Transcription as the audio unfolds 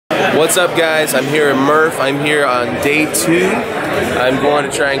What's up, guys? I'm here at MRRF. I'm here on day 2. I'm going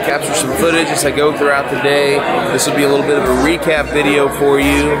to try and capture some footage as I go throughout the day. This will be a little bit of a recap video for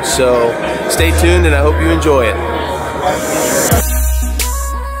you, so stay tuned and I hope you enjoy it.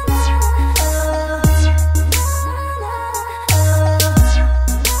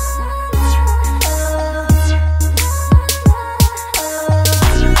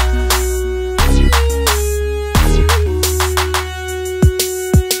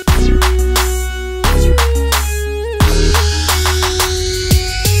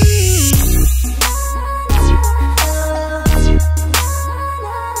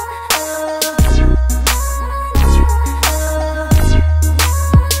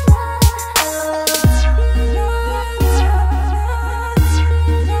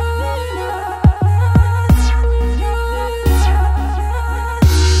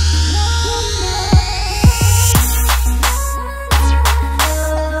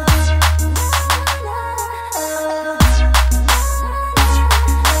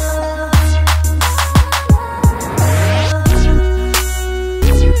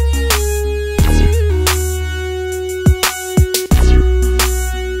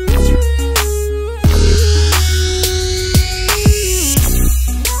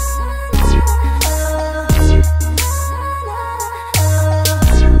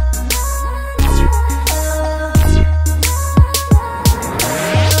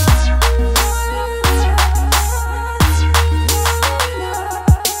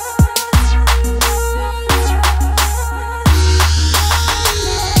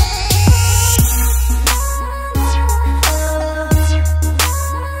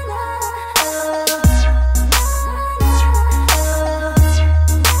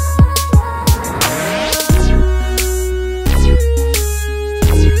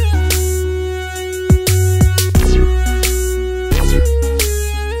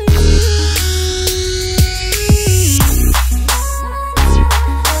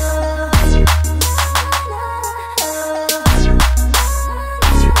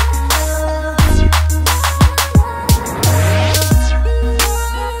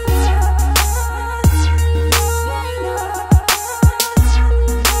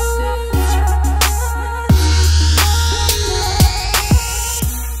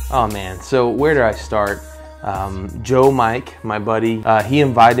 Oh man, so where do I start? Mike, my buddy, he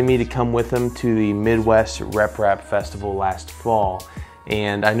invited me to come with him to the Midwest RepRap Festival last fall.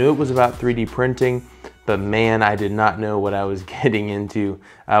 And I knew it was about 3D printing, but man, I did not know what I was getting into.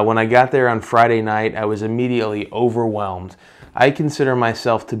 When I got there on Friday night, I was immediately overwhelmed. I consider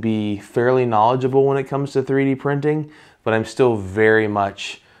myself to be fairly knowledgeable when it comes to 3D printing, but I'm still very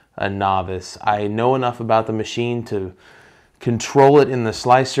much a novice. I know enough about the machine to control it in the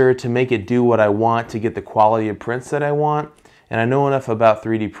slicer to make it do what I want to get the quality of prints that I want. And I know enough about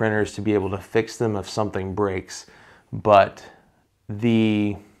 3D printers to be able to fix them if something breaks. But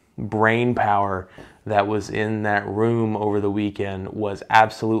the brain power that was in that room over the weekend was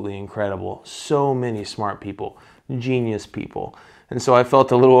absolutely incredible. So many smart people, genius people. And so I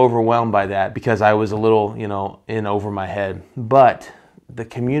felt a little overwhelmed by that because I was a little, in over my head. But the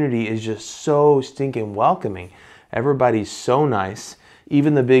community is just so stinking welcoming. Everybody's so nice.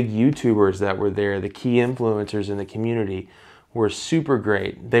 Even the big YouTubers that were there, the key influencers in the community, were super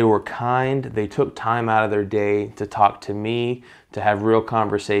great. They were kind. They took time out of their day to talk to me, to have real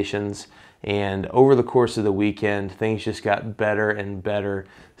conversations. And over the course of the weekend, things just got better and better.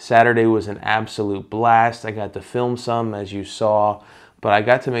 Saturday was an absolute blast. I got to film some, as you saw, but I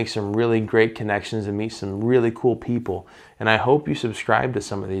got to make some really great connections and meet some really cool people. And I hope you subscribe to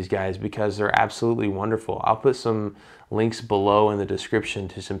some of these guys because they're absolutely wonderful. I'll put some links below in the description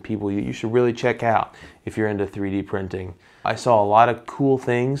to some people you should really check out if you're into 3D printing. I saw a lot of cool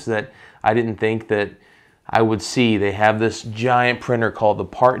things that I didn't think that I would see. They have this giant printer called the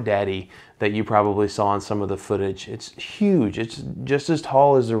Part Daddy that you probably saw in some of the footage. It's huge. It's just as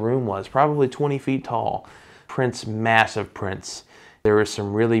tall as the room was, probably 20 feet tall. Prints massive prints. There were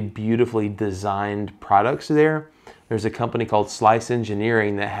some really beautifully designed products there. There's a company called Slice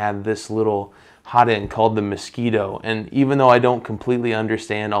Engineering that had this little hot end called the Mosquito. And even though I don't completely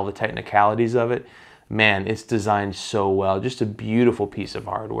understand all the technicalities of it, man, it's designed so well. Just a beautiful piece of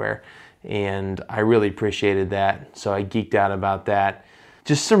hardware. And I really appreciated that. So I geeked out about that.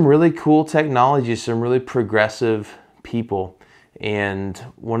 Just some really cool technology, some really progressive people. And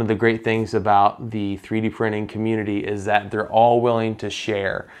one of the great things about the 3D printing community is that they're all willing to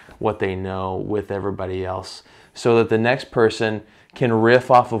share what they know with everybody else so that the next person can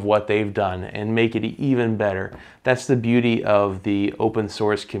riff off of what they've done and make it even better. That's the beauty of the open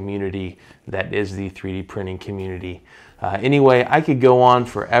source community that is the 3D printing community. Anyway, I could go on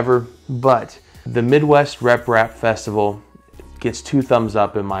forever, but the Midwest RepRap Festival gets 2 thumbs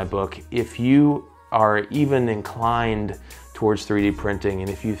up in my book. If you are even inclined towards 3D printing, and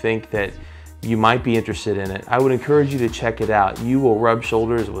if you think that you might be interested in it, I would encourage you to check it out. You will rub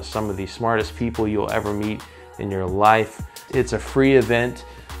shoulders with some of the smartest people you'll ever meet in your life. It's a free event,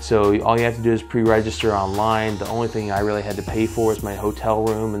 so all you have to do is pre-register online. The only thing I really had to pay for is my hotel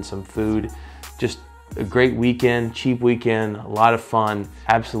room and some food. Just a great weekend, cheap weekend, a lot of fun.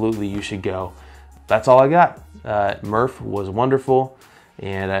 Absolutely, you should go. That's all I got. MRRF was wonderful,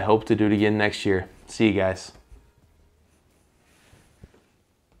 and I hope to do it again next year. See you guys.